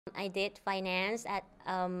I did finance at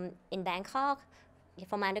in Bangkok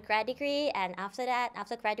for my undergrad degree, and after that,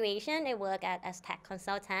 after graduation, I worked as tech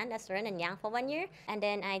consultant at Ernst and Young for 1 year, and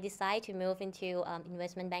then I decided to move into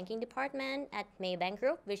investment banking department at Maybank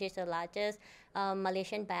Group, which is the largest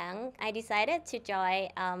Malaysian bank. I decided to join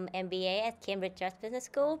MBA at Cambridge Business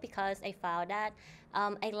School because I found that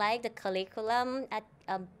I like the curriculum at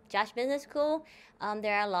Judge Business School.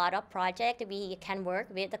 There are a lot of projects that we can work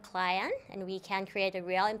with the client and we can create a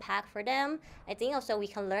real impact for them. I think also we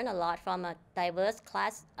can learn a lot from a diverse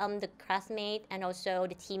class, the classmate and also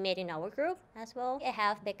the teammate in our group as well. I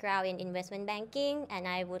have background in investment banking and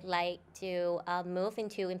I would like to move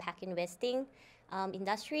into impact investing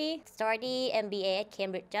industry. Study MBA at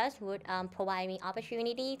Cambridge just would provide me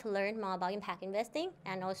opportunity to learn more about impact investing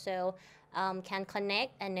and also can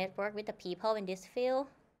connect and network with the people in this field.